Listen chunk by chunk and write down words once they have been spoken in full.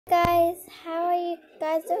guys, how are you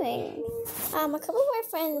guys doing? A couple of my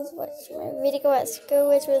friends watched my video at school,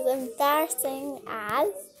 which was embarrassing as.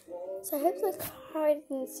 So I hope the car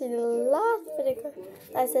didn't see the last video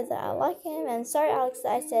that I said that I like him. And sorry, Alex,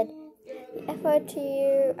 that I said F-word to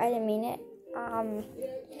you. I didn't mean it.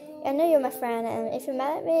 I know you're my friend, and if you're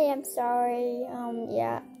mad at me, I'm sorry.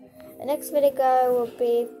 Yeah. The next video will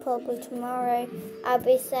be probably tomorrow. I'll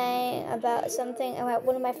be saying about something about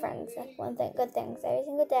one of my friends. One thing, good things. Every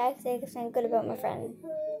single day I say something good about my friend.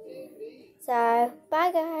 So,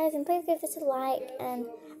 bye guys, and please give this a like and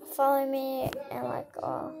follow me and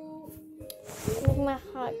make my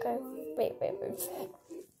heart go beep.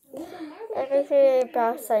 I can feel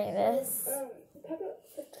about saying this.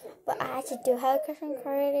 But I actually do have a crush on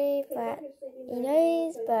Cody, but he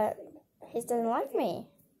knows, but he doesn't like me.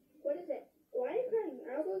 What is it? Why are you crying?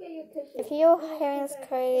 I'll go get you a tissue. If you're hearing this,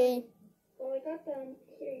 Cody, Well, I got them.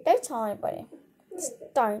 Here. don't tell anybody. Just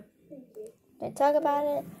don't. Don't talk about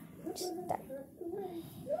it. Just don't.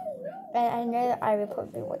 And I know that I will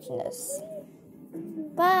probably be watching this.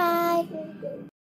 Bye.